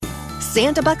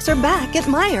Santa Bucks are back at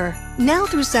Meijer. Now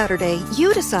through Saturday,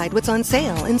 you decide what's on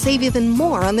sale and save even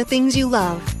more on the things you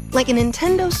love. Like a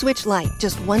Nintendo Switch Lite,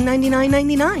 just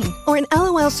 $199.99. Or an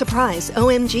LOL Surprise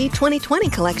OMG 2020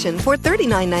 collection for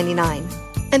 $39.99.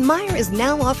 And Meijer is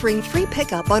now offering free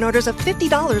pickup on orders of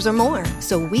 $50 or more.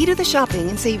 So we do the shopping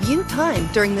and save you time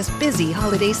during this busy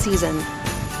holiday season.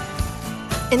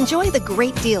 Enjoy the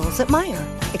great deals at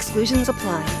Meijer. Exclusions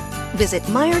apply. Visit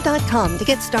Meijer.com to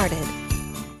get started.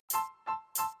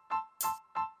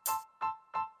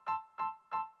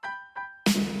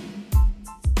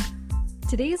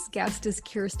 Today's guest is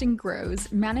Kirsten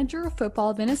Grohs, Manager of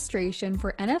Football Administration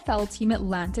for NFL team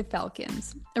Atlanta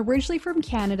Falcons. Originally from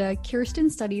Canada, Kirsten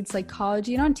studied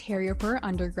psychology in Ontario for her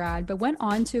undergrad, but went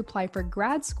on to apply for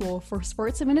grad school for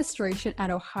sports administration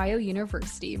at Ohio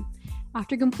University.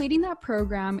 After completing that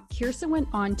program, Kirsten went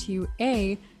on to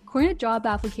A, coin a job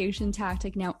application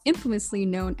tactic now infamously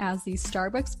known as the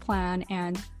Starbucks plan,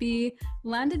 and B,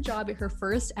 land a job at her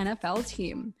first NFL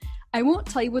team. I won't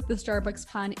tell you what the Starbucks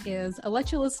plan is. I'll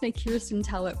let you listen to Kirsten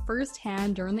tell it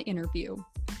firsthand during the interview.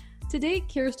 To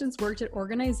date, Kirsten's worked at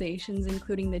organizations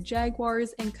including the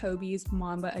Jaguars and Kobe's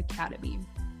Mamba Academy.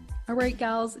 All right,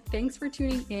 gals, thanks for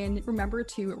tuning in. Remember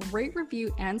to rate,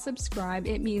 review, and subscribe.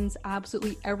 It means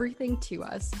absolutely everything to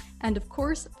us. And of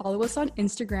course, follow us on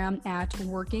Instagram at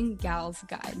Working Gals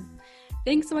Guide.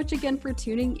 Thanks so much again for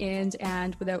tuning in,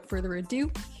 and without further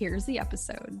ado, here's the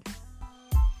episode.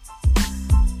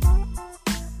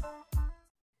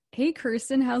 Hey,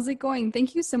 Kirsten, how's it going?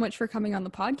 Thank you so much for coming on the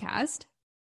podcast.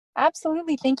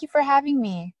 Absolutely. Thank you for having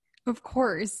me. Of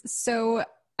course. So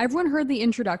everyone heard the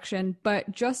introduction,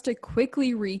 but just to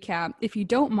quickly recap, if you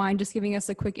don't mind just giving us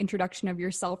a quick introduction of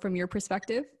yourself from your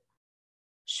perspective.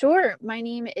 Sure. My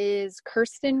name is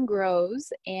Kirsten Grohs,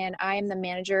 and I am the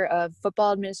Manager of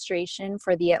Football Administration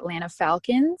for the Atlanta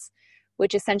Falcons,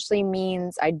 which essentially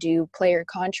means I do player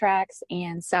contracts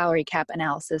and salary cap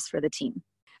analysis for the team.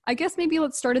 I guess maybe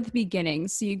let's start at the beginning.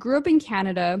 So you grew up in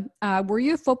Canada. Were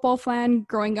you a football fan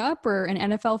growing up or an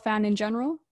NFL fan in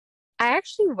general? I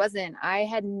actually wasn't. I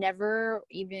had never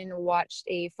even watched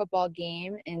a football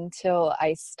game until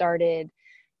I started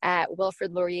at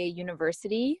Wilfrid Laurier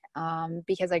University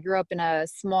because I grew up in a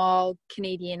small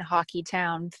Canadian hockey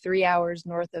town 3 hours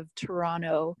north of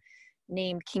Toronto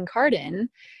named Kincardine.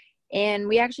 And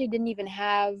we actually didn't even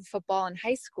have football in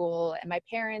high school. And my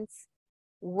parents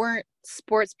weren't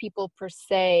sports people per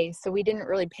se, so we didn't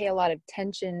really pay a lot of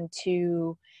attention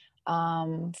to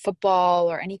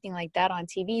football or anything like that on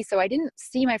TV. So I didn't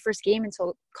see my first game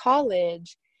until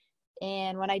college,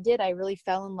 and when I did, I really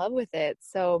fell in love with it.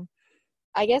 So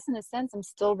I guess in a sense I'm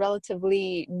still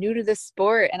relatively new to this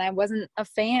sport, and I wasn't a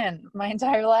fan my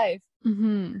entire life.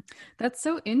 Mm-hmm. That's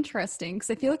so interesting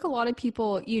because I feel like a lot of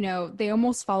people, they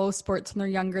almost follow sports when they're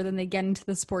younger, then they get into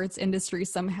the sports industry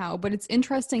somehow. But it's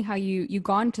interesting how you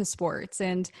got into sports.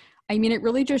 And I mean, it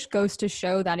really just goes to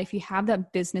show that if you have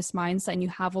that business mindset and you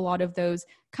have a lot of those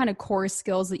kind of core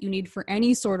skills that you need for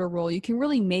any sort of role, you can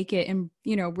really make it and,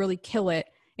 really kill it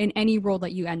in any role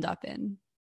that you end up in.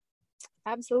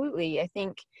 Absolutely. I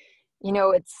think,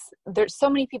 there's so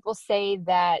many people say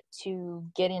that to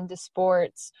get into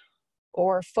sports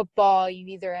or football, you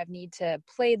either need to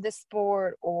play the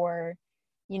sport or,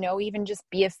 even just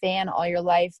be a fan all your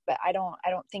life. But I don't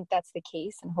think that's the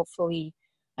case. And hopefully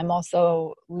I'm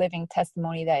also living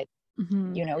testimony that,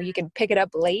 you can pick it up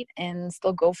late and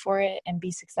still go for it and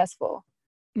be successful.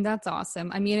 That's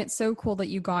awesome. I mean, it's so cool that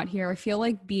you got here. I feel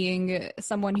like being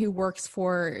someone who works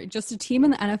for just a team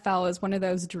in the NFL is one of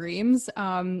those dreams.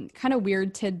 Kind of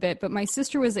weird tidbit, but my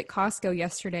sister was at Costco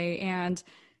yesterday and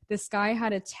this guy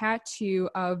had a tattoo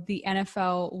of the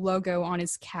NFL logo on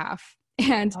his calf.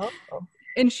 And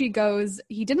she goes,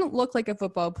 he didn't look like a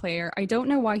football player. I don't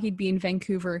know why he'd be in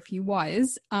Vancouver if he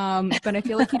was. But I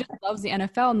feel like he just loves the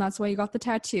NFL and that's why he got the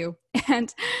tattoo.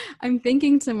 And I'm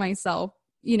thinking to myself,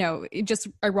 it just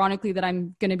ironically that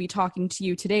I'm going to be talking to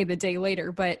you today, the day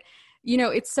later. But,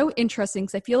 it's so interesting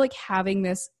because I feel like having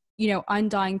this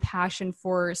undying passion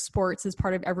for sports is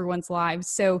part of everyone's lives.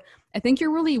 So I think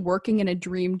you're really working in a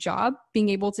dream job, being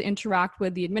able to interact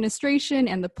with the administration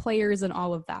and the players and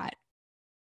all of that.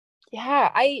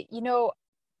 Yeah,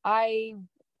 I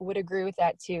would agree with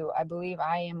that too. I believe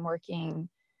I am working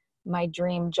my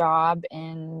dream job,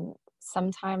 and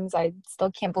sometimes I still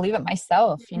can't believe it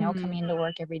myself, coming into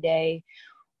work every day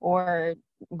or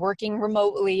working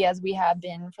remotely as we have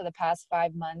been for the past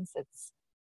 5 months.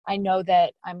 I know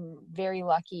that I'm very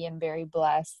lucky and very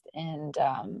blessed, and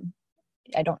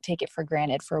I don't take it for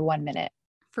granted for 1 minute.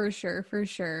 For sure, for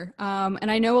sure. And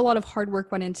I know a lot of hard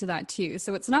work went into that too.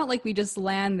 So it's not like we just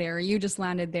land there, you just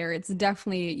landed there. It's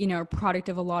definitely, a product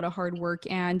of a lot of hard work.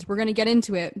 And we're going to get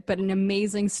into it, but an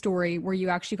amazing story where you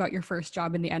actually got your first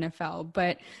job in the NFL.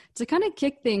 But to kind of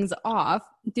kick things off,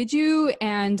 did you,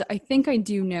 and I think I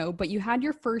do know, but you had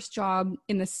your first job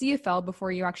in the CFL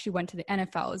before you actually went to the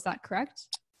NFL. Is that correct?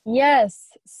 Yes.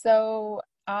 So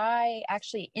I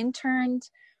actually interned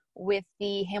with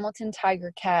the Hamilton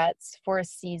Tiger Cats for a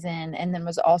season, and then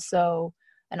was also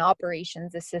an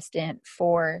operations assistant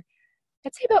for,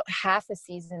 I'd say, about half a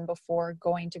season before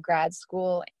going to grad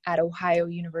school at Ohio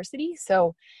University.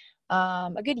 So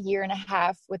a good year and a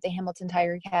half with the Hamilton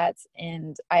Tiger Cats,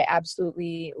 and I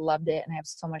absolutely loved it. And I have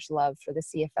so much love for the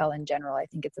CFL in general. I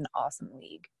think it's an awesome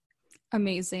league.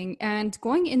 Amazing. And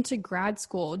going into grad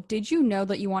school, did you know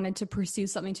that you wanted to pursue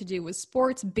something to do with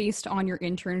sports based on your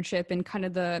internship and kind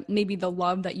of maybe the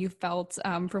love that you felt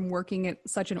from working at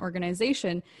such an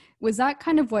organization? Was that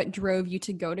kind of what drove you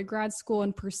to go to grad school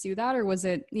and pursue that, or was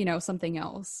it, something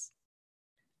else?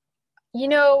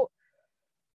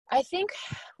 I think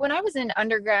when I was in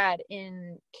undergrad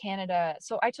in Canada,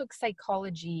 so I took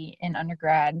psychology in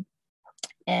undergrad.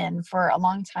 And for a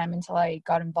long time, until I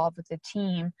got involved with the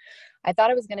team, I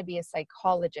thought I was going to be a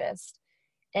psychologist.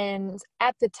 And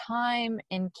at the time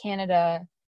in Canada,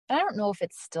 and I don't know if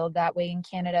it's still that way in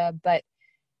Canada, but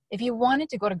if you wanted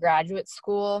to go to graduate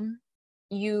school,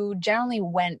 you generally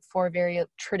went for a very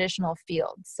traditional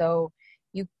field. So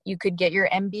you could get your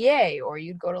MBA, or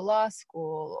you'd go to law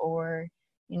school, or,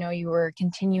 you were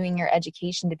continuing your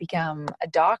education to become a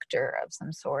doctor of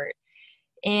some sort.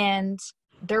 And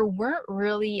there weren't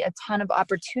really a ton of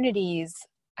opportunities.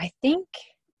 I think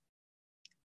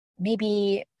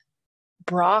maybe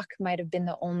Brock might have been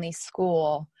the only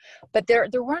school, but there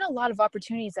weren't a lot of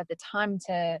opportunities at the time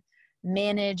to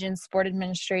manage in sport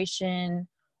administration,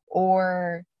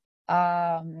 or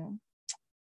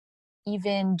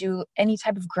even do any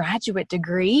type of graduate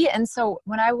degree. And so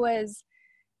when I was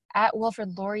at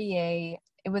Wilfrid Laurier,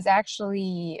 it was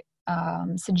actually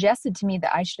suggested to me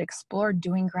that I should explore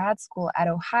doing grad school at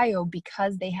Ohio,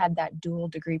 because they had that dual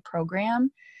degree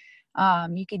program.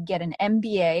 You could get an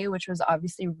MBA, which was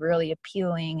obviously really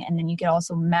appealing, and then you could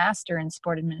also master in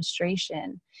sport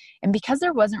administration. And because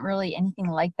there wasn't really anything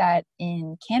like that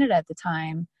in Canada at the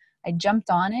time, I jumped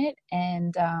on it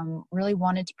and really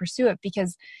wanted to pursue it,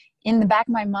 because in the back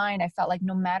of my mind, I felt like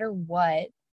no matter what,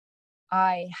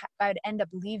 I'd end up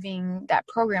leaving that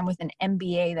program with an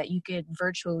MBA that you could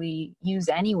virtually use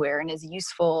anywhere and is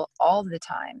useful all the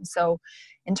time. So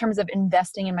in terms of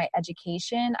investing in my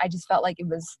education, I just felt like it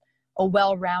was a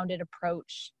well-rounded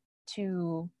approach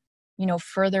to,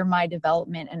 further my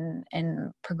development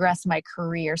and progress my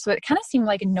career. So it kind of seemed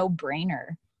like a no-brainer.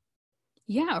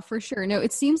 Yeah, for sure. No,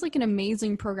 it seems like an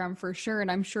amazing program for sure. And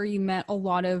I'm sure you met a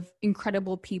lot of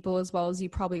incredible people, as well as you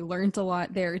probably learned a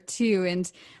lot there too.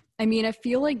 And I mean, I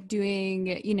feel like doing,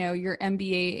 your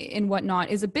MBA and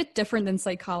whatnot is a bit different than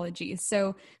psychology.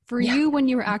 So for you, when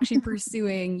you were actually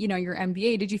pursuing, your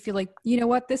MBA, did you feel like,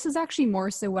 what, this is actually more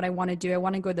so what I want to do? I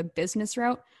want to go the business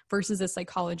route versus the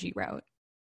psychology route.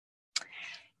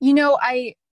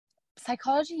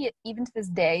 Psychology, even to this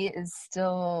day, is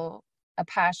still a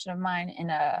passion of mine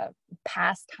and a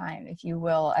pastime, if you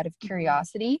will, out of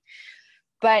curiosity.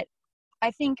 But I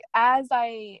think as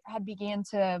I had began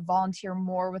to volunteer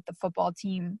more with the football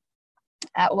team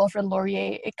at Wilfrid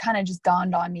Laurier, it kind of just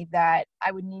dawned on me that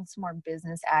I would need some more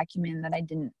business acumen that I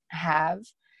didn't have.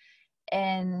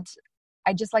 And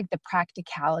I just like the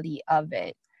practicality of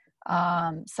it.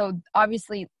 So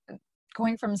obviously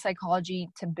going from psychology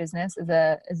to business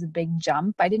is a big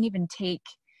jump. I didn't even take,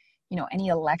 any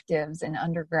electives in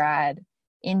undergrad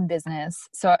in business.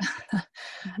 So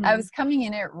I was coming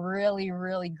in it really,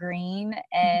 really green,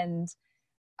 and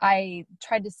I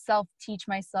tried to self-teach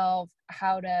myself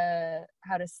how to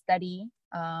study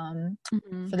for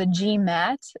the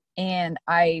GMAT, and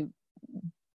I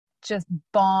just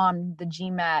bombed the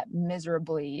GMAT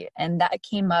miserably. And that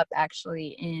came up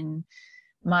actually in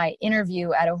my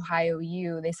interview at Ohio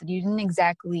U. They said, you didn't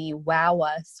exactly wow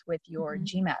us with your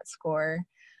GMAT score.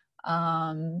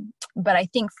 But I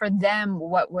think for them,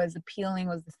 what was appealing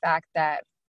was the fact that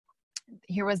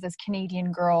here was this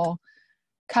Canadian girl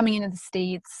coming into the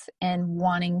States and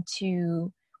wanting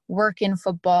to work in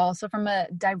football. So from a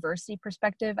diversity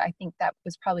perspective, I think that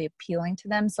was probably appealing to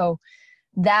them. So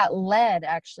that led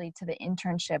actually to the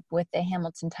internship with the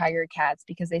Hamilton Tiger Cats,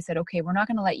 because they said, okay, we're not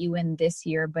going to let you in this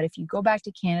year, but if you go back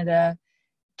to Canada,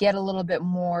 get a little bit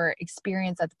more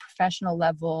experience at the professional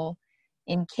level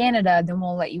in Canada, then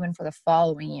we'll let you in for the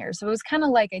following year. So it was kind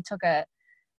of like I took a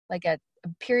a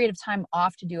period of time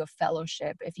off to do a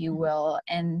fellowship, if you will.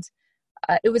 And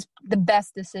it was the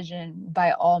best decision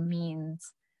by all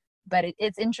means. But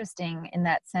it's interesting in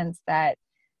that sense that,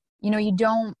 you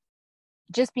don't,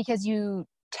 just because you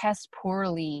test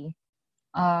poorly,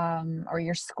 or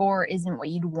your score isn't what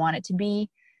you'd want it to be,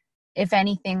 if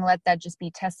anything, let that just be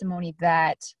testimony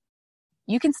that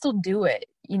you can still do it.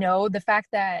 The fact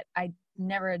that I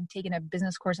never had taken a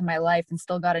business course in my life and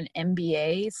still got an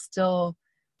MBA still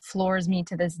floors me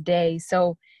to this day.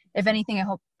 So if anything, I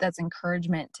hope that's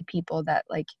encouragement to people that,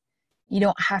 like, you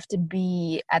don't have to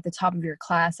be at the top of your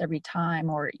class every time,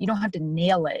 or you don't have to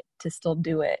nail it to still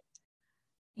do it.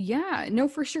 Yeah, no,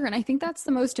 for sure. And I think that's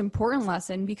the most important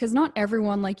lesson, because not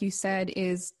everyone, like you said,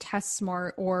 is test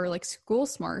smart or like school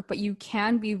smart, but you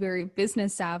can be very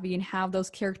business savvy and have those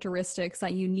characteristics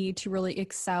that you need to really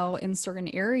excel in certain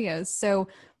areas. So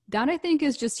that, I think,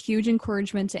 is just huge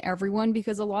encouragement to everyone,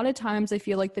 because a lot of times I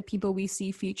feel like the people we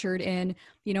see featured in,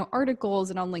 articles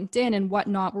and on LinkedIn and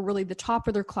whatnot were really the top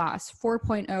of their class,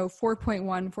 4.0,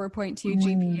 4.1, 4.2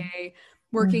 GPA,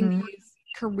 working these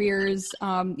careers,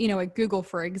 at Google,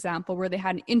 for example, where they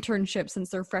had an internship since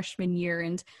their freshman year.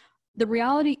 And the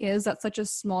reality is that such a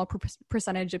small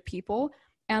percentage of people,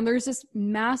 and there's this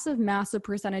massive, massive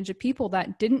percentage of people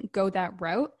that didn't go that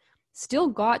route, still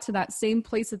got to that same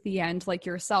place at the end, like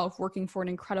yourself, working for an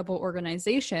incredible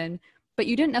organization, but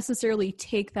you didn't necessarily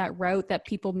take that route that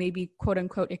people maybe quote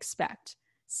unquote expect.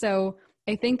 So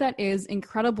I think that is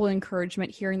incredible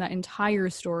encouragement hearing that entire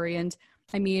story. And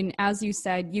I mean, as you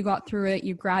said, you got through it,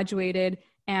 you graduated,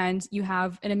 and you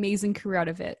have an amazing career out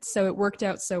of it. So it worked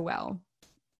out so well.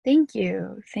 Thank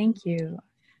you. Thank you.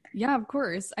 Yeah, of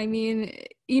course. I mean,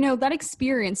 that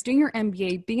experience doing your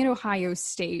MBA, being at Ohio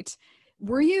State,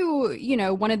 were you,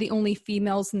 one of the only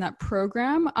females in that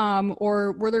program?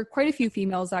 Or were there quite a few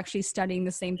females actually studying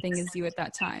the same thing as you at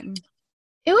that time?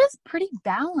 It was pretty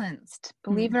balanced,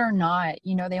 believe it or not.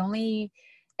 They only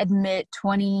admit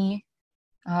 20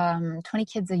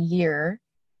 kids a year.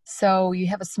 So you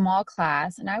have a small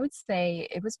class, and I would say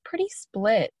it was pretty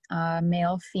split,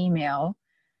 male, female.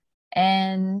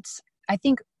 And I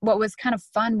think what was kind of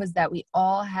fun was that we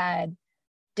all had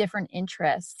different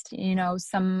interests.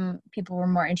 Some people were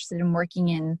more interested in working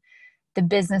in the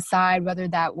business side, whether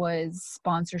that was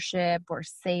sponsorship or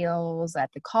sales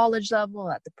at the college level,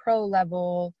 at the pro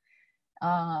level.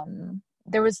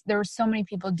 There were so many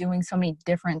people doing so many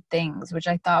different things, which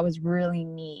I thought was really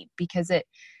neat, because it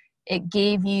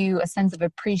gave you a sense of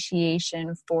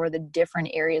appreciation for the different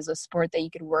areas of sport that you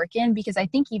could work in. Because I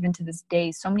think even to this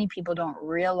day, so many people don't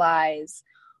realize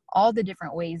all the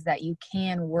different ways that you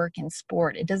can work in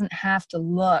sport. It doesn't have to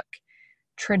look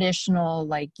traditional,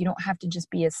 like you don't have to just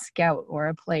be a scout or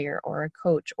a player or a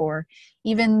coach or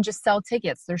even just sell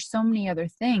tickets. There's so many other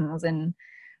things. And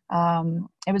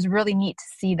it was really neat to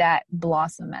see that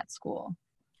blossom at school.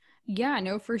 Yeah,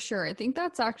 no, for sure. I think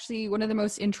that's actually one of the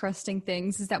most interesting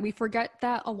things, is that we forget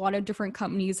that a lot of different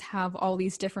companies have all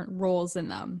these different roles in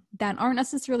them that aren't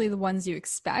necessarily the ones you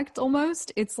expect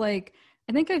almost. It's like,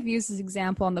 I think I've used this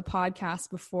example on the podcast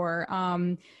before.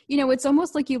 It's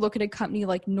almost like you look at a company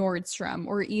like Nordstrom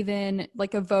or even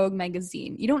like a Vogue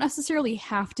magazine. You don't necessarily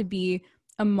have to be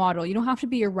a model. You don't have to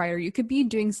be a writer. You could be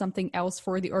doing something else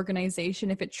for the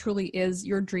organization if it truly is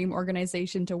your dream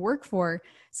organization to work for.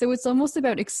 So it's almost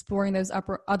about exploring those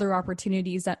other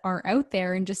opportunities that are out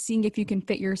there and just seeing if you can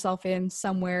fit yourself in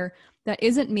somewhere that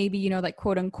isn't maybe, that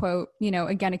quote unquote,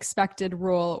 again, expected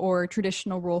role or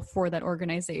traditional role for that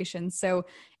organization. So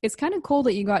it's kind of cool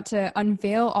that you got to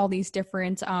unveil all these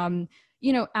different,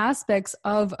 aspects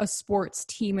of a sports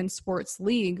team and sports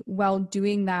league while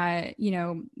doing that,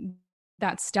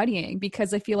 that studying,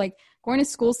 because I feel like going to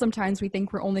school, sometimes we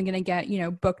think we're only going to get,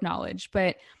 book knowledge,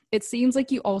 but it seems like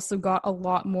you also got a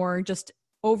lot more just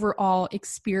overall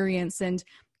experience and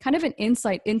kind of an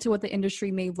insight into what the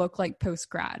industry may look like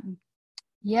post-grad.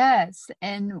 Yes.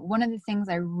 And one of the things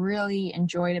I really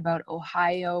enjoyed about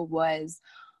Ohio was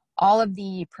all of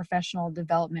the professional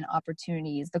development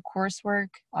opportunities. The coursework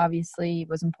obviously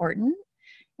was important,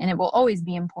 and it will always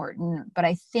be important, but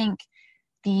I think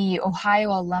the Ohio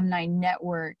Alumni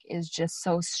Network is just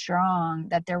so strong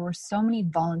that there were so many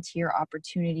volunteer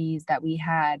opportunities that we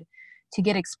had to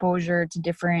get exposure to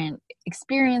different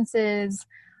experiences.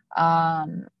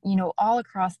 All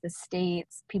across the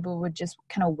states, people would just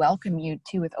kind of welcome you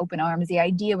too with open arms. The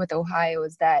idea with Ohio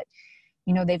is that,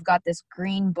 they've got this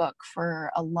green book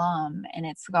for alum, and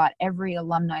it's got every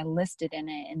alumni listed in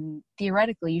it. And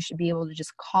theoretically, you should be able to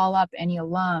just call up any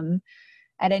alum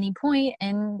at any point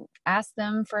and ask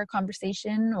them for a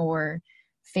conversation or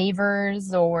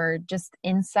favors or just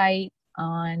insight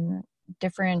on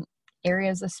different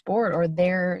areas of sport or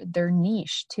their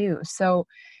niche too. So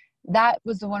that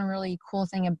was the one really cool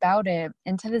thing about it.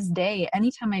 And to this day,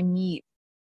 anytime I meet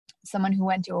someone who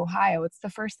went to Ohio, it's the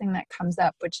first thing that comes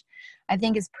up, which I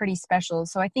think is pretty special.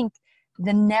 So I think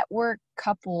the network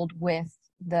coupled with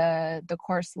the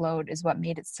course load is what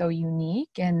made it so unique.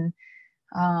 And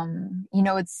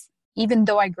it's, even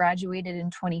though I graduated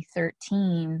in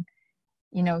 2013,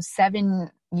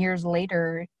 7 years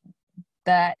later,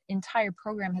 that entire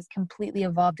program has completely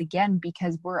evolved again,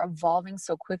 because we're evolving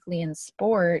so quickly in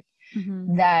sport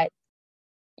that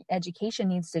education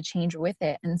needs to change with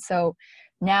it. And so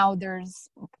now there's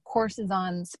courses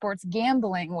on sports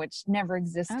gambling, which never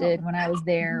existed when I was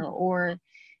there, or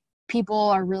people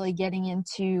are really getting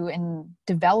into and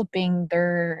developing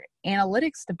their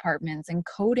analytics departments and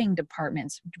coding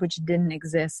departments, which didn't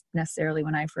exist necessarily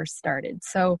when I first started.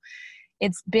 So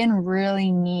it's been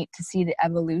really neat to see the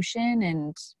evolution,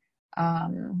 and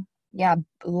a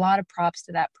lot of props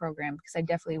to that program, because I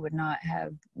definitely would not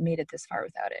have made it this far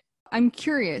without it. I'm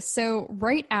curious. So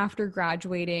right after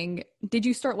graduating, did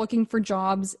you start looking for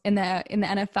jobs in the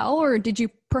NFL, or did you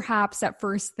perhaps at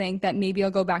first think that maybe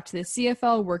I'll go back to the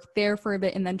CFL, work there for a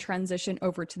bit, and then transition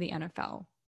over to the NFL?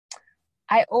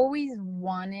 I always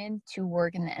wanted to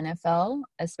work in the NFL,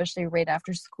 especially right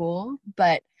after school,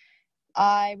 but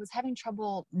I was having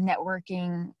trouble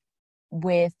networking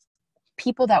with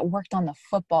people that worked on the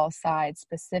football side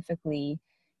specifically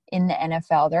in the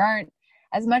NFL. There aren't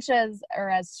as much as or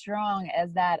as strong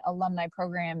as that alumni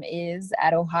program is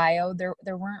at Ohio. There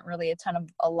weren't really a ton of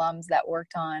alums that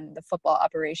worked on the football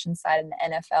operations side in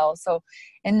the NFL. So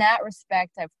in that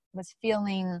respect, I was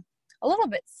feeling a little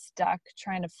bit stuck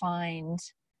trying to find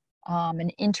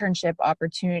an internship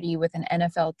opportunity with an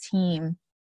NFL team.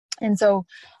 And so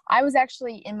I was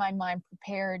actually in my mind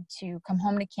prepared to come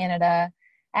home to Canada.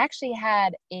 I actually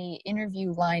had a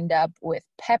interview lined up with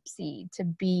Pepsi to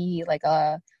be like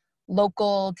a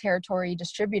local territory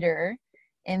distributor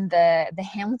in the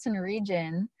Hamilton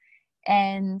region.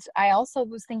 And I also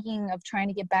was thinking of trying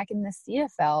to get back in the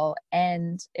CFL.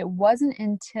 And it wasn't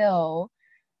until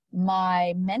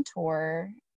my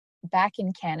mentor back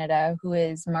in Canada, who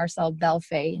is Marcel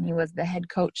Belfay, and he was the head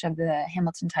coach of the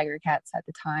Hamilton Tiger Cats at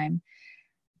the time,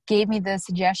 gave me the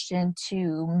suggestion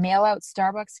to mail out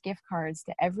Starbucks gift cards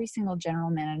to every single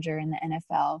general manager in the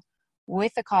NFL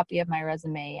with a copy of my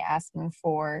resume, asking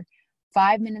for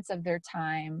 5 minutes of their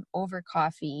time over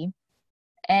coffee.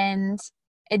 And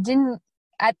it didn't,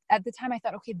 at the time I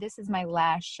thought, okay, this is my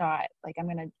last shot. Like I'm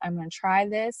going to try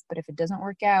this, but if it doesn't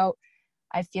work out,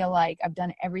 I feel like I've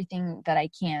done everything that I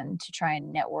can to try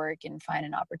and network and find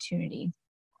an opportunity.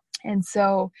 And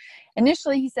so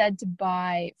initially he said to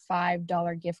buy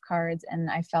 $5 gift cards, and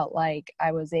I felt like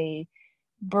I was a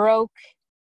broke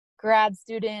grad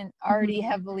student, already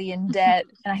heavily in debt.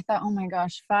 And I thought, oh my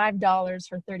gosh, $5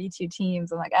 for 32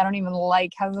 teams. I'm like, I don't even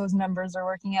like how those numbers are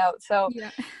working out. So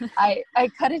I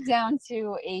cut it down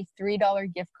to a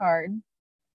 $3 gift card,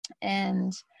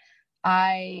 and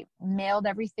I mailed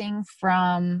everything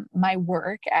from my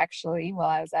work, actually, while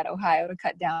I was at Ohio, to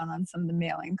cut down on some of the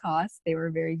mailing costs. They were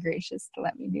very gracious to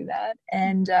let me do that.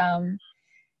 And,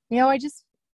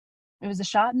 it was a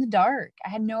shot in the dark. I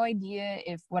had no idea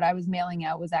if what I was mailing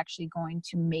out was actually going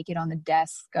to make it on the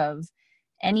desk of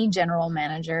any general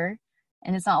manager.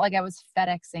 And it's not like I was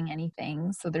FedExing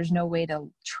anything, so there's no way to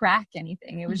track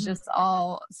anything. It was just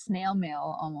all snail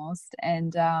mail almost.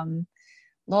 And,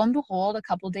 lo and behold, a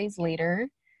couple days later,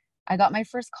 I got my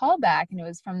first call back, and it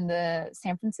was from the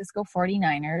San Francisco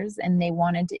 49ers, and they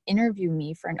wanted to interview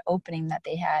me for an opening that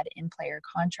they had in player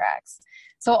contracts.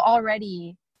 So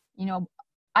already,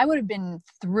 I would have been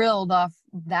thrilled off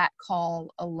that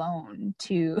call alone,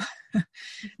 to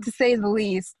say the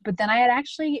least. But then I had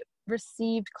actually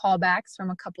received callbacks from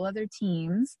a couple other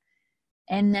teams.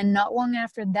 And then not long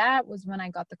after that was when I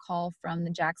got the call from the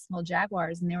Jacksonville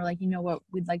Jaguars, and they were like, you know what,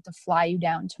 we'd like to fly you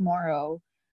down tomorrow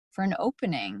for an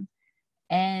opening.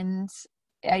 And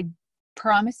I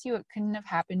promise you it couldn't have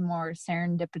happened more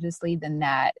serendipitously than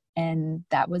that. And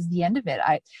that was the end of it.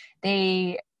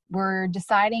 They were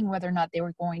deciding whether or not they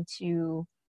were going to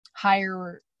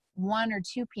hire one or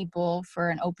two people for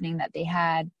an opening that they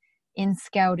had in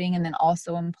scouting, and then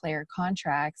also in player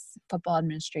contracts. Football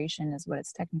administration is what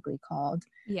it's technically called.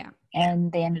 Yeah.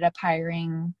 And they ended up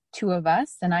hiring two of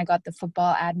us, and I got the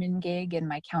football admin gig, and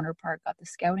my counterpart got the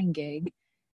scouting gig,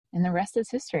 and the rest is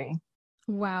history.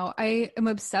 Wow. I am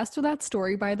obsessed with that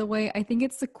story, by the way. I think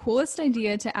it's the coolest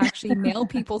idea to actually mail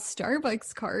people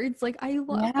Starbucks cards. Like, I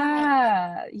love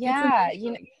that. Yeah.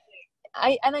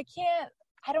 I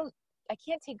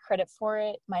can't take credit for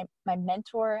it. My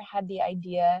mentor had the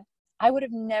idea. I would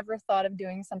have never thought of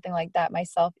doing something like that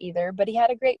myself either, but he had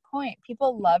a great point.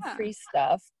 People love free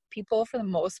stuff. People, for the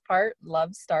most part,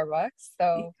 love Starbucks.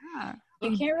 So Yeah.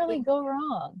 you can't really go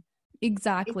wrong.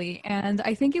 Exactly. And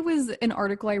I think it was an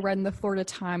article I read in the Florida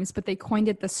Times, but they coined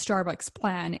it the Starbucks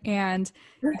plan. And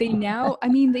they now, I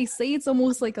mean, they say it's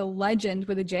almost like a legend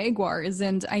with the Jaguars.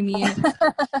 And I mean,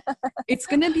 it's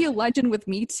going to be a legend with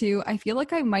me too. I feel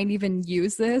like I might even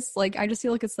use this. Like, I just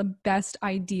feel like it's the best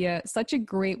idea, such a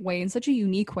great way and such a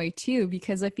unique way too,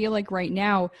 because I feel like right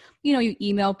now, you know, you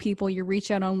email people, you reach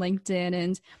out on LinkedIn,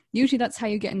 and usually that's how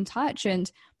you get in touch.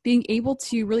 And being able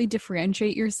to really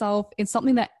differentiate yourself, it's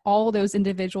something that all those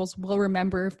individuals will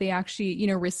remember if they actually, you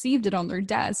know, received it on their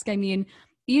desk. I mean,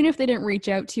 even if they didn't reach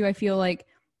out to you, I feel like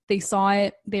they saw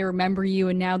it, they remember you,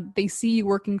 and now they see you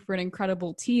working for an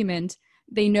incredible team, and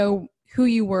they know who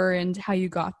you were and how you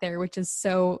got there, which is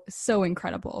so, so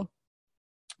incredible.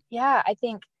 Yeah, I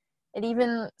think it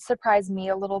even surprised me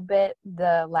a little bit,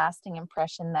 the lasting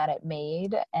impression that it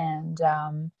made. And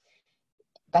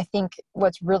I think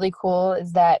what's really cool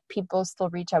is that people still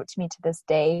reach out to me to this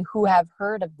day who have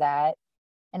heard of that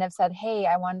and have said, hey,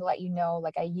 I wanted to let you know,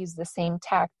 like, I used the same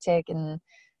tactic and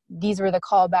these were the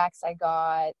callbacks I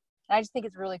got. And I just think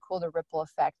it's really cool, the ripple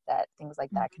effect that things like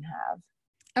that can have.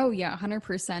 Oh yeah,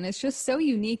 100%. It's just so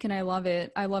unique and I love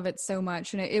it. I love it so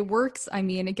much. And it works. I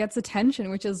mean, it gets attention,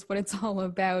 which is what it's all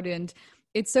about. And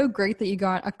it's so great that you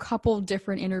got a couple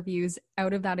different interviews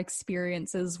out of that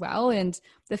experience as well. And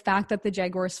the fact that the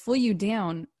Jaguars flew you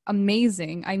down,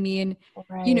 amazing. I mean,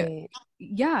 you know,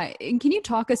 yeah. And can you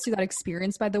talk us through that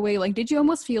experience, by the way? Like, did you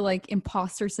almost feel like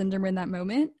imposter syndrome in that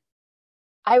moment?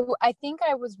 I think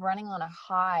I was running on a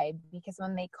high because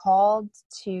when they called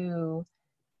to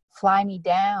fly me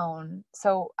down,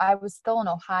 so I was still in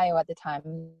Ohio at the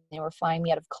time. They were flying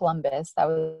me out of Columbus. That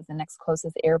was the next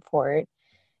closest airport.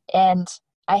 And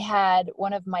I had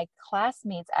one of my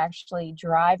classmates actually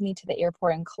drive me to the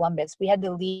airport in Columbus. We had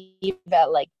to leave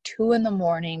at like 2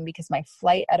 a.m. because my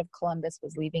flight out of Columbus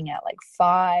was leaving at like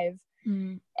 5.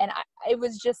 And it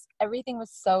was just, everything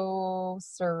was so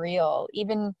surreal.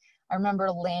 Even I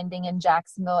remember landing in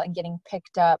Jacksonville and getting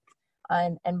picked up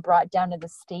and brought down to the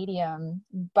stadium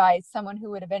by someone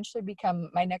who would eventually become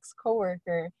my next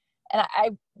coworker. And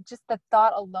I just, the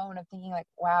thought alone of thinking like,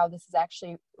 wow, this is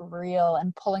actually real,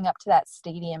 and pulling up to that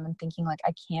stadium and thinking like,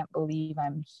 I can't believe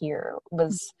I'm here,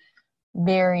 was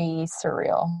very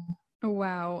surreal.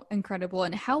 Wow, incredible.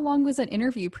 And how long was that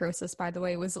interview process, by the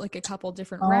way? Was it like a couple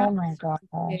different Oh rounds? my gosh.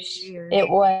 It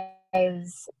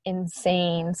was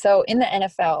insane. So in the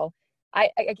NFL, I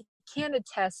can't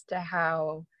attest to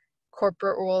how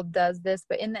corporate world does this,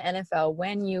 but in the NFL,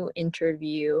 when you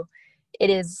interview, it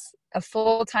is a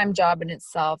full-time job in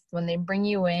itself. When they bring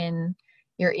you in,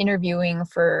 you're interviewing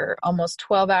for almost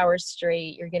 12 hours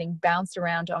straight. You're getting bounced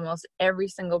around to almost every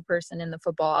single person in the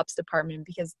football ops department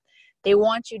because they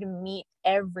want you to meet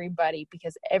everybody,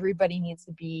 because everybody needs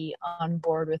to be on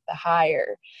board with the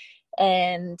hire.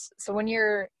 And so when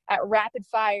you're at rapid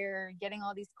fire, getting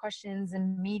all these questions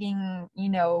and meeting,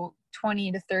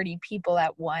 20 to 30 people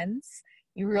at once,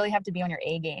 you really have to be on your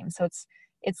A game. So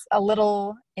it's a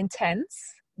little intense,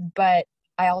 but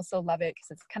I also love it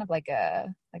because it's kind of like a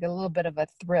little bit of a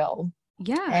thrill.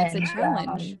 Yeah, it's a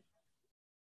challenge.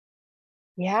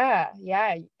 Yeah.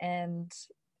 And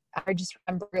I just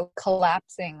remember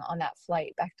collapsing on that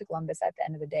flight back to Columbus at the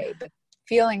end of the day, but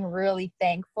feeling really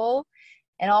thankful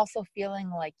and also feeling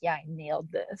like, yeah, I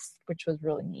nailed this, which was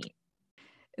really neat.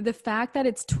 The fact that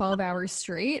it's 12 hours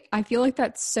straight, I feel like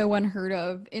that's so unheard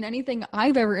of in anything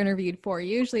I've ever interviewed for.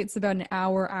 Usually it's about an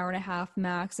hour and a half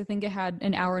max. I think it had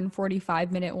an hour and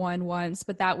 45-minute one once,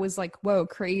 but that was like, whoa,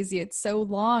 crazy. It's so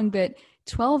long, but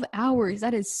 12 hours,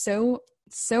 that is so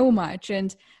much.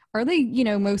 And are they,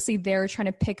 mostly there trying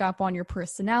to pick up on your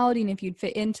personality and if you'd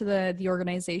fit into the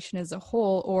organization as a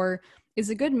whole, or is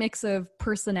a good mix of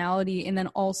personality and then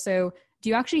also do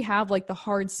you actually have like the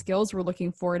hard skills we're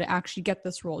looking for to actually get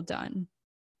this role done?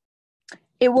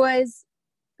 It was,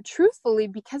 truthfully,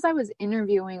 because I was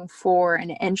interviewing for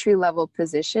an entry-level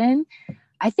position,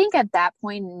 I think at that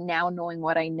point, now knowing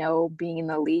what I know, being in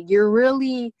the league, you're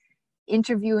really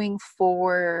interviewing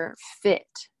for fit.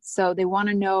 So they want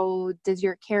to know, does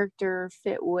your character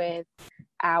fit with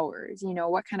ours?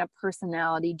 What kind of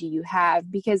personality do you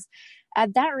have? Because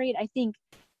at that rate, I think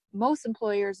most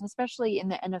employers, especially in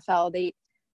the NFL,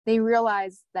 they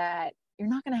realize that you're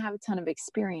not going to have a ton of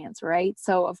experience, right?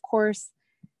 So of course,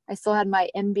 I still had my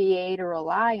MBA to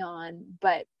rely on,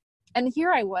 and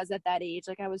here I was at that age,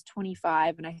 like I was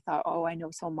 25 and I thought, oh, I know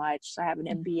so much. I have an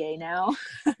MBA now.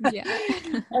 Yeah.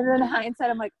 And then in hindsight,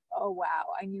 I'm like, oh, wow,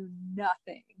 I knew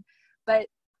nothing. But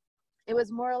it was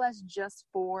more or less just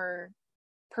for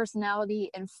personality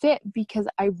and fit, because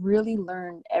I really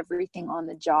learned everything on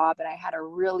the job. And I had a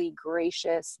really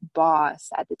gracious boss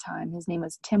at the time. His name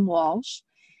was Tim Walsh,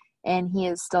 and he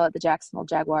is still at the Jacksonville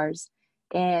Jaguars.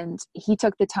 And he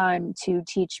took the time to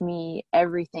teach me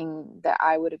everything that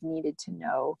I would have needed to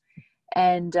know.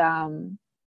 And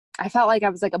I felt like I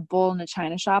was like a bull in a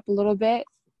china shop a little bit,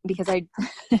 because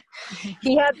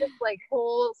he had this like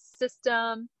whole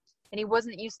system, and he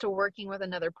wasn't used to working with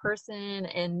another person.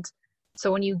 And so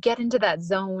when you get into that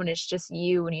zone, it's just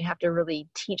you, and you have to really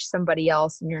teach somebody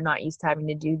else, and you're not used to having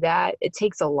to do that. It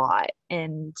takes a lot.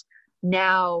 And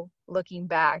now looking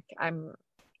back, I'm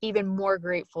even more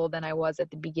grateful than I was at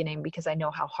the beginning, because I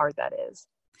know how hard that is.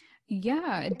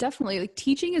 Yeah, definitely. Like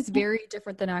teaching is very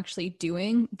different than actually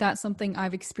doing. That's something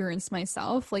I've experienced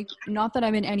myself. Like, not that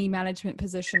I'm in any management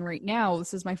position right now.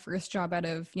 This is my first job out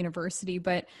of university,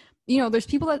 but there's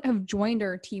people that have joined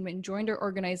our team and joined our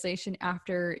organization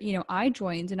after, I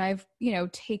joined, and I've,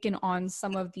 taken on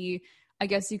some of the, I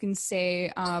guess you can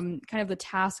say, kind of the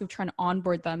task of trying to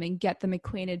onboard them and get them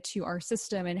acquainted to our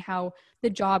system and how the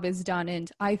job is done. And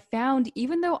I found,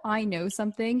 even though I know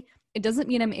something, it doesn't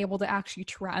mean I'm able to actually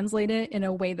translate it in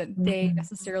a way that they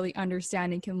necessarily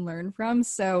understand and can learn from.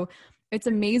 So it's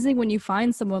amazing when you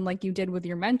find someone like you did with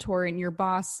your mentor and your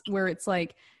boss, where it's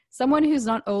like someone who's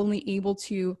not only able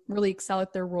to really excel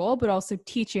at their role, but also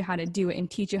teach you how to do it and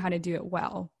teach you how to do it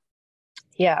well.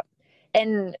 Yeah.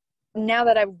 And now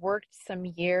that I've worked some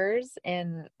years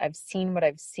and I've seen what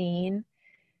I've seen,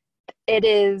 it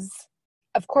is,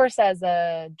 of course, as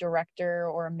a director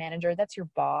or a manager, that's your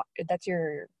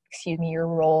your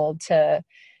role to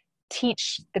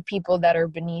teach the people that are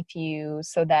beneath you,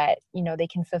 so that, they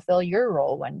can fulfill your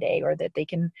role one day, or that they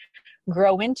can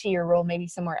grow into your role maybe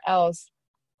somewhere else.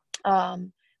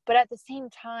 But at the same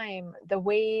time, the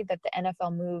way that the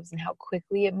NFL moves and how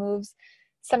quickly it moves,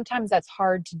 sometimes that's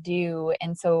hard to do.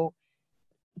 And so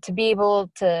to be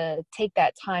able to take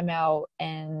that time out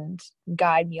and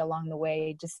guide me along the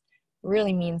way just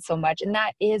really means so much. And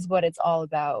that is what it's all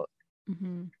about.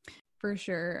 Mm-hmm. For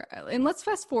sure. And let's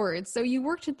fast forward. So you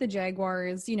worked at the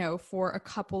Jaguars, for a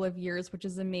couple of years, which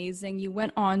is amazing. You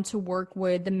went on to work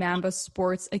with the Mamba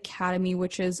Sports Academy,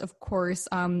 which is, of course,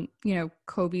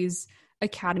 Kobe's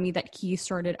academy that he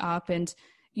started up and,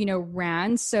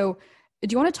 ran. So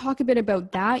do you want to talk a bit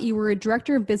about that? You were a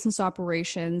director of business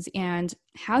operations, and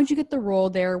how did you get the role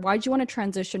there? Why did you want to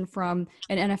transition from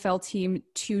an NFL team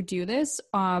to do this?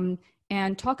 And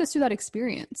talk us through that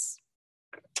experience.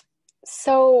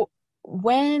 So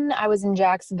when I was in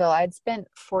Jacksonville, I'd spent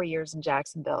 4 years in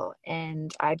Jacksonville,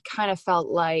 and I'd kind of felt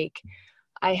like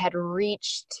I had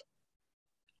reached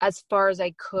as far as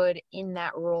I could in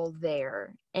that role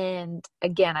there. And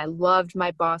again, I loved my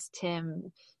boss,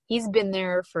 Tim. He's been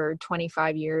there for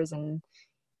 25 years, and,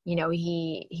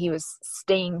 he was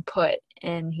staying put,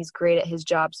 and he's great at his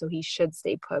job, so he should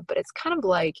stay put. But it's kind of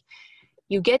like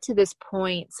you get to this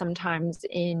point sometimes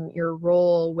in your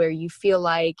role where you feel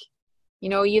like,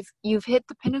 you've hit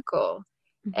the pinnacle.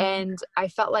 Mm-hmm. And I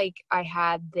felt like I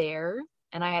had there,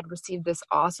 and I had received this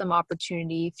awesome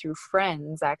opportunity through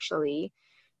friends, actually,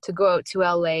 to go out to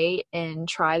LA and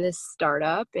try this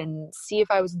startup and see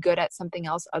if I was good at something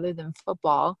else other than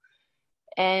football.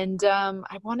 And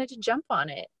I wanted to jump on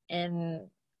it, and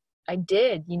I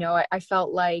did. I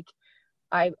felt like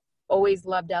I always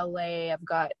loved LA. I've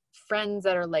got friends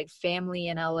that are like family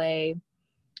in LA,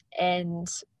 and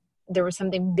there was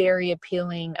something very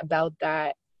appealing about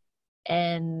that,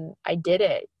 and I did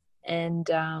it. And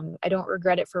I don't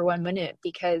regret it for 1 minute,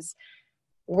 because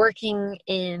working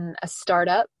in a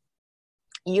startup,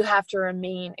 you have to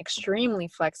remain extremely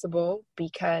flexible,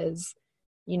 because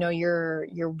your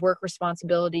work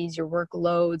responsibilities, your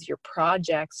workloads, your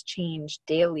projects change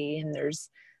daily, and there's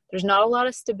not a lot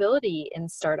of stability in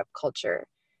startup culture.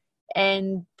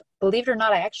 And believe it or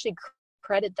not, I actually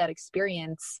credit that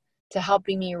experience to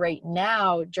helping me right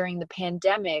now during the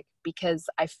pandemic, because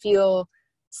I feel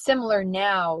similar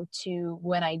now to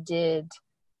when I did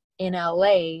in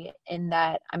LA, in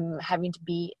that I'm having to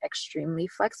be extremely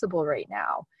flexible right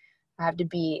now. I have to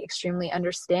be extremely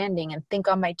understanding and think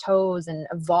on my toes and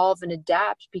evolve and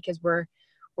adapt, because we're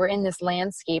in this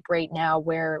landscape right now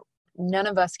where none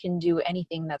of us can do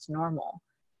anything that's normal.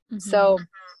 Mm-hmm. So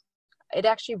it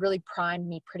actually really primed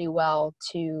me pretty well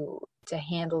to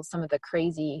handle some of the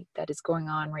crazy that is going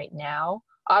on right now.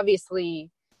 Obviously,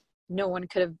 no one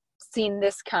could have seen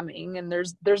this coming, and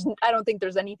there's I don't think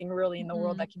there's anything really in the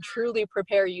world that can truly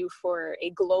prepare you for a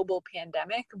global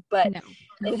pandemic. But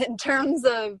in terms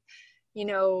of,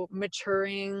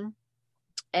 maturing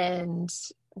and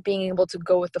being able to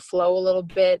go with the flow a little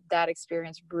bit, that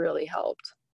experience really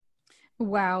helped.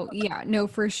 Wow. Yeah, no,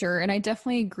 for sure. And I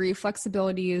definitely agree.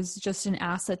 Flexibility is just an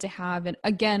asset to have. And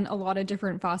again, a lot of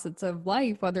different facets of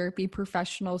life, whether it be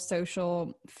professional,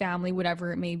 social, family,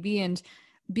 whatever it may be. And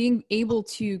being able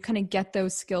to kind of get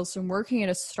those skills from working at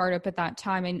a startup at that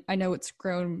time. And I know it's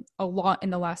grown a lot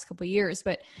in the last couple of years,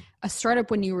 but a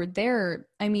startup when you were there,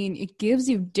 I mean, it gives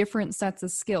you different sets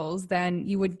of skills than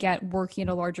you would get working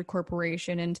at a larger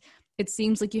corporation. And it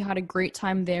seems like you had a great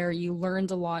time there. You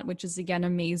learned a lot, which is again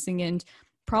amazing, and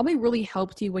probably really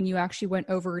helped you when you actually went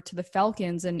over to the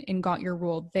Falcons and got your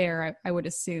role there, I would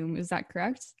assume. Is that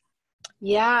correct?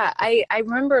 Yeah, I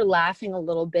remember laughing a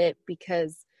little bit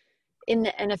because in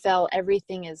the NFL,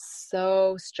 everything is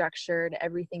so structured.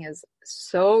 Everything is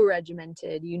so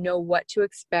regimented. You know what to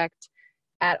expect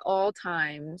at all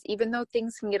times. Even though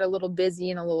things can get a little busy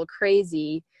and a little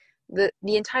crazy, the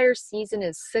entire season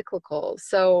is cyclical.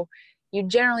 So you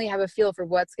generally have a feel for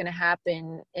what's going to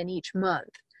happen in each month.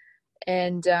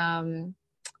 And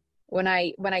when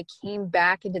I came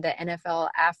back into the NFL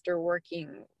after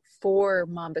working for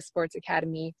Mamba Sports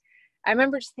Academy, I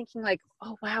remember just thinking like,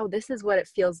 oh wow, this is what it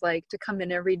feels like to come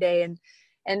in every day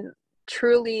and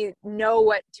truly know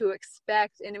what to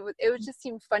expect. And it would just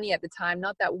seem funny at the time.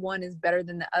 Not that one is better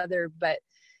than the other, but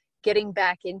getting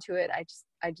back into it,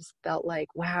 I just felt like,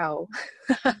 wow.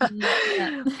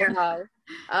 Yeah.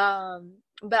 Yeah.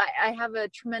 But I have a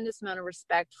tremendous amount of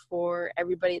respect for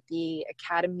everybody at the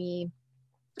academy.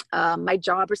 My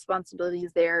job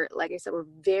responsibilities there, like I said, were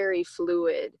very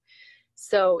fluid.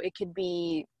 So it could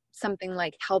be something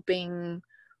like helping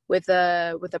with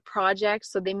a project.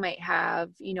 So they might have,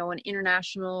 an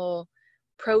international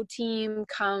pro team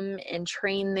come and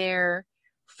train there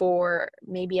for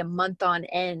maybe a month on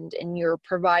end, and you're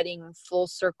providing full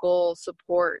circle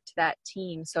support to that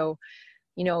team. So,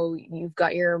 you've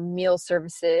got your meal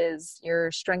services, your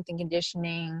strength and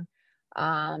conditioning,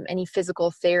 any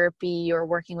physical therapy, you're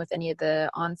working with any of the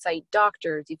on-site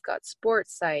doctors, you've got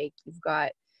sports psych, you've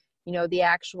got, the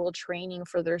actual training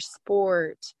for their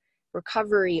sport,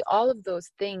 recovery, all of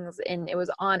those things. And it was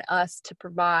on us to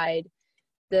provide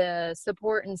the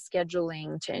support and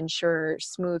scheduling to ensure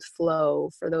smooth flow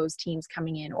for those teams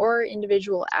coming in or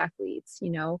individual athletes.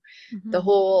 The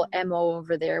whole MO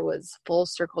over there was full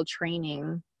circle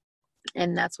training,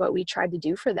 and that's what we tried to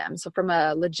do for them. So from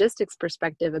a logistics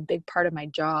perspective, a big part of my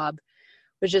job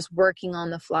was just working on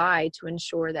the fly to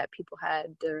ensure that people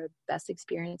had the best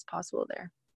experience possible there.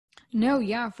 No,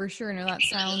 yeah, for sure. No, that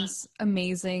sounds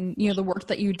amazing. The work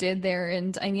that you did there.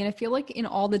 And I mean, I feel like in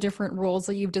all the different roles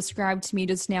that you've described to me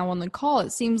just now on the call,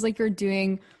 it seems like you're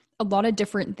doing a lot of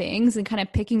different things and kind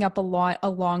of picking up a lot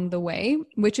along the way,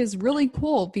 which is really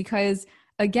cool because,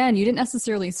 again, you didn't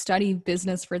necessarily study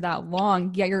business for that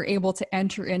long, yet you're able to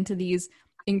enter into these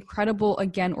incredible,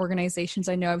 again, organizations.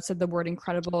 I know I've said the word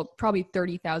incredible probably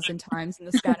 30,000 times in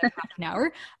the span of half an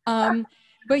hour.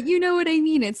 But you know what I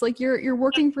mean? It's like you're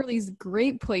working for these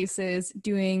great places,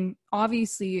 doing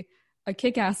obviously a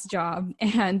kick-ass job,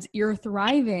 and you're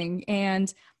thriving,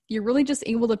 and you're really just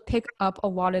able to pick up a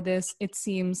lot of this, it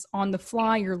seems, on the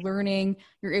fly. You're learning,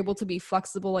 you're able to be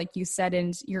flexible, like you said,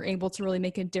 and you're able to really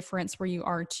make a difference where you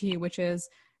are too, which is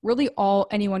really all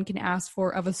anyone can ask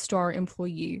for of a star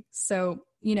employee. So,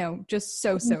 just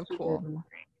so cool.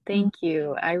 Thank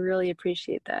you. I really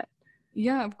appreciate that.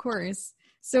 Yeah, of course.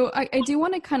 So I do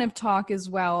want to kind of talk as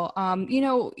well.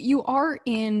 You are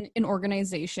in an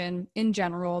organization in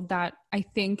general that I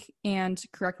think, and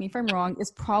correct me if I'm wrong, is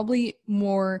probably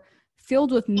more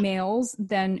filled with males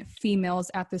than females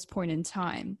at this point in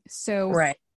time. So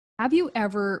right. Have you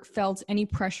ever felt any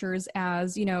pressures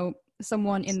as,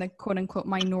 someone in the quote unquote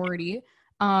minority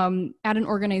at an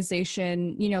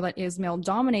organization, that is male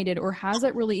dominated, or has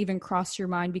it really even crossed your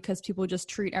mind because people just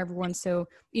treat everyone so,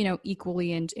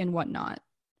 equally and whatnot?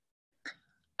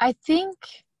 I think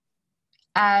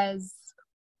as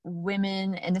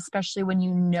women, and especially when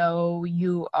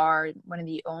you are one of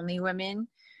the only women,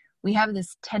 we have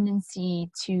this tendency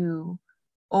to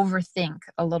overthink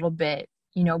a little bit,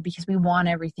 because we want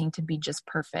everything to be just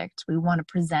perfect. We want to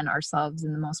present ourselves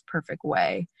in the most perfect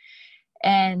way.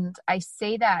 And I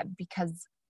say that because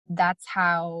that's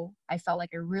how I felt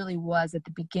like I really was at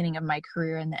the beginning of my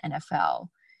career in the NFL.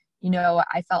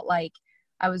 I felt like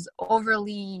I was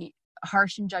overly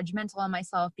harsh and judgmental on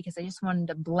myself because I just wanted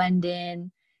to blend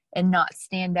in and not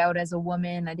stand out as a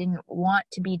woman. I didn't want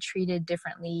to be treated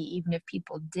differently, even if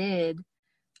people did.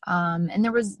 And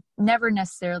there was never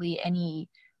necessarily any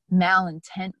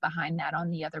malintent behind that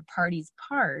on the other party's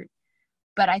part.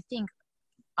 But I think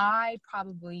I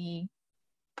probably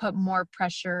put more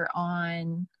pressure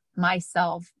on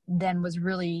myself than was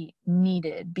really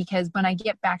needed. Because when I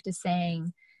get back to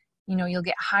saying, you'll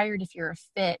get hired if you're a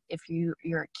fit, if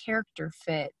you're a character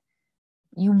fit,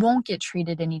 you won't get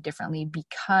treated any differently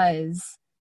because,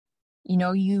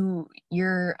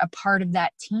 you're a part of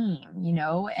that team,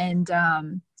 and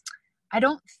I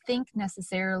don't think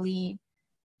necessarily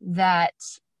that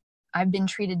I've been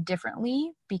treated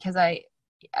differently because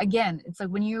it's like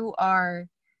when you are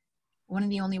one of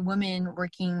the only women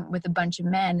working with a bunch of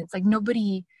men, it's like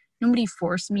nobody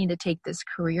forced me to take this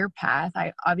career path.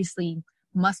 I obviously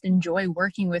must enjoy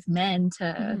working with men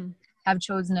to have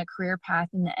chosen a career path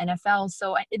in the NFL.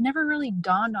 So it never really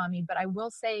dawned on me, but I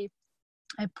will say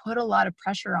I put a lot of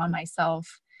pressure on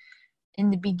myself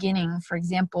in the beginning. For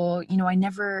example, I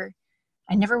never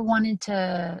wanted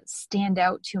to stand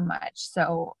out too much.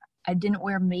 So I didn't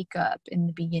wear makeup in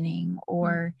the beginning,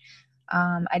 or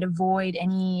I'd avoid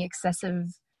any excessive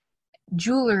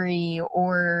jewelry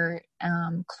or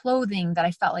clothing that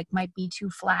I felt like might be too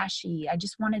flashy. I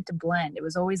just wanted to blend. It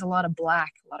was always a lot of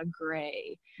black, a lot of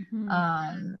gray,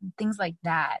 things like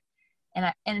that.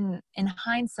 And in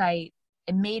hindsight,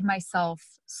 it made myself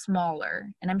smaller.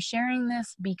 And I'm sharing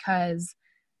this because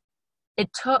it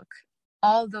took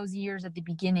all those years at the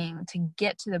beginning to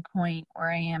get to the point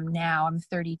where I am now. I'm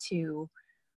 32,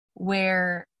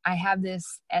 where I have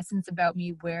this essence about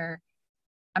me where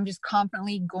I'm just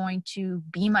confidently going to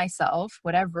be myself,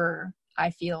 whatever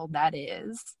I feel that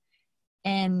is.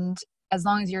 And as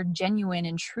long as you're genuine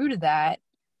and true to that,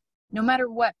 no matter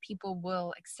what, people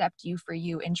will accept you for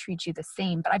you and treat you the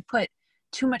same. But I put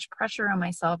too much pressure on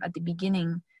myself at the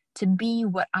beginning to be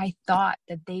what I thought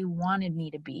that they wanted me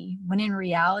to be, when in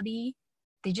reality,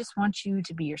 they just want you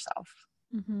to be yourself.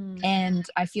 And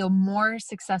I feel more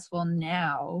successful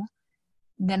now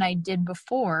than I did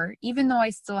before, even though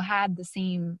I still had the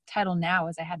same title now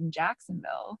as I had in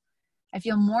Jacksonville. I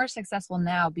feel more successful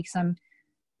now because I'm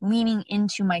leaning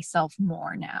into myself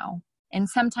more now. And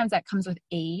sometimes that comes with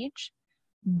age,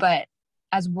 but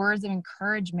as words of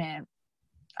encouragement,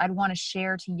 I'd want to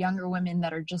share to younger women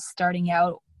that are just starting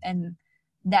out and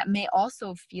that may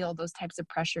also feel those types of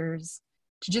pressures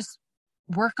to just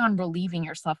work on relieving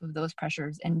yourself of those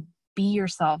pressures and be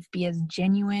yourself, be as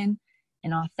genuine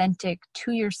and authentic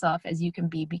to yourself as you can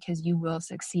be, because you will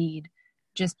succeed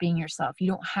just being yourself. You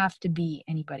don't have to be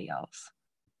anybody else.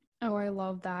 Oh, I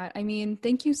love that. I mean,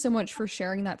 thank you so much for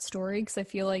sharing that story, because I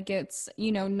feel like it's,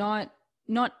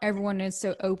 not everyone is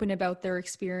so open about their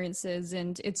experiences,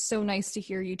 and it's so nice to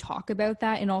hear you talk about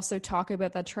that and also talk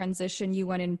about that transition you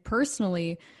went in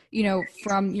personally,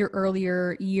 from your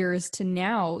earlier years to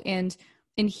now, and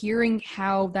hearing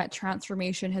how that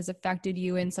transformation has affected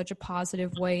you in such a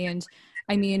positive way. And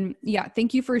I mean, yeah,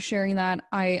 thank you for sharing that.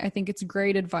 I think it's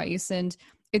great advice, and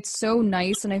it's so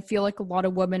nice. And I feel like a lot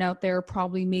of women out there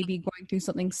probably maybe going through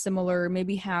something similar,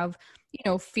 maybe have,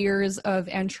 fears of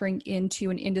entering into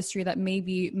an industry that may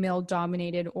be male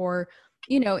dominated, or,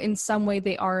 in some way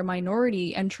they are a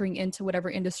minority entering into whatever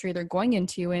industry they're going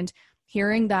into. And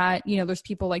hearing that, there's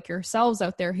people like yourselves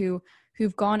out there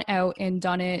who've gone out and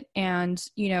done it and,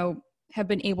 have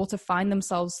been able to find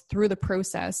themselves through the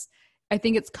process. I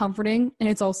think it's comforting, and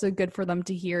it's also good for them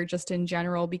to hear just in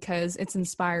general, because it's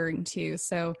inspiring too.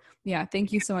 So yeah,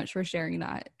 thank you so much for sharing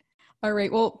that. All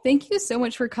right. Well, thank you so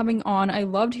much for coming on. I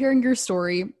loved hearing your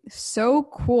story. So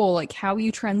cool, like how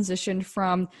you transitioned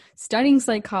from studying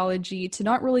psychology to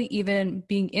not really even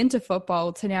being into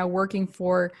football to now working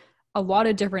for a lot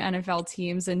of different NFL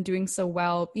teams and doing so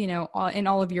well, in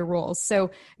all of your roles.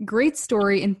 So great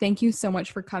story. And thank you so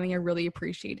much for coming. I really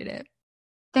appreciated it.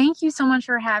 Thank you so much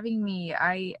for having me.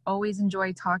 I always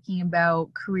enjoy talking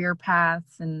about career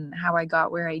paths and how I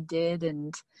got where I did.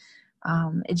 And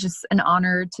it's just an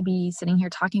honor to be sitting here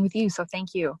talking with you. So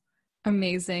thank you.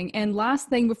 Amazing. And last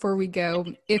thing before we go,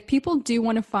 if people do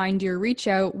want to find you or reach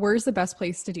out, where's the best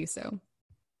place to do so?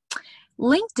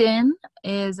 LinkedIn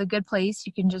is a good place.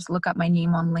 You can just look up my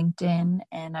name on LinkedIn,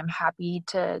 and I'm happy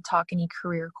to talk any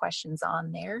career questions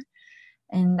on there.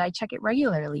 And I check it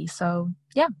regularly. So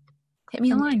yeah, hit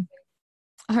me a line.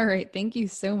 All right. Thank you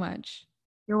so much.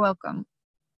 You're welcome.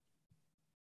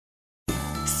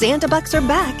 Santa Bucks are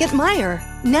back at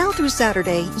Meijer. Now through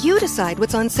Saturday, you decide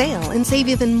what's on sale and save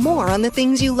even more on the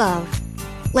things you love.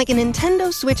 Like a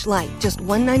Nintendo Switch Lite, just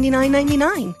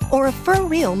 $199.99. Or a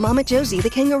fur-real Mama Josie the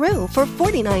kangaroo for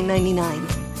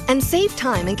 $49.99. And save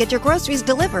time and get your groceries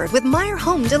delivered with Meijer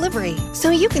Home Delivery, so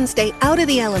you can stay out of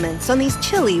the elements on these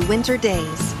chilly winter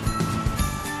days.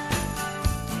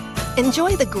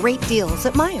 Enjoy the great deals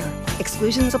at Meijer.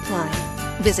 Exclusions apply.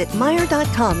 Visit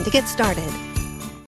Meijer.com to get started.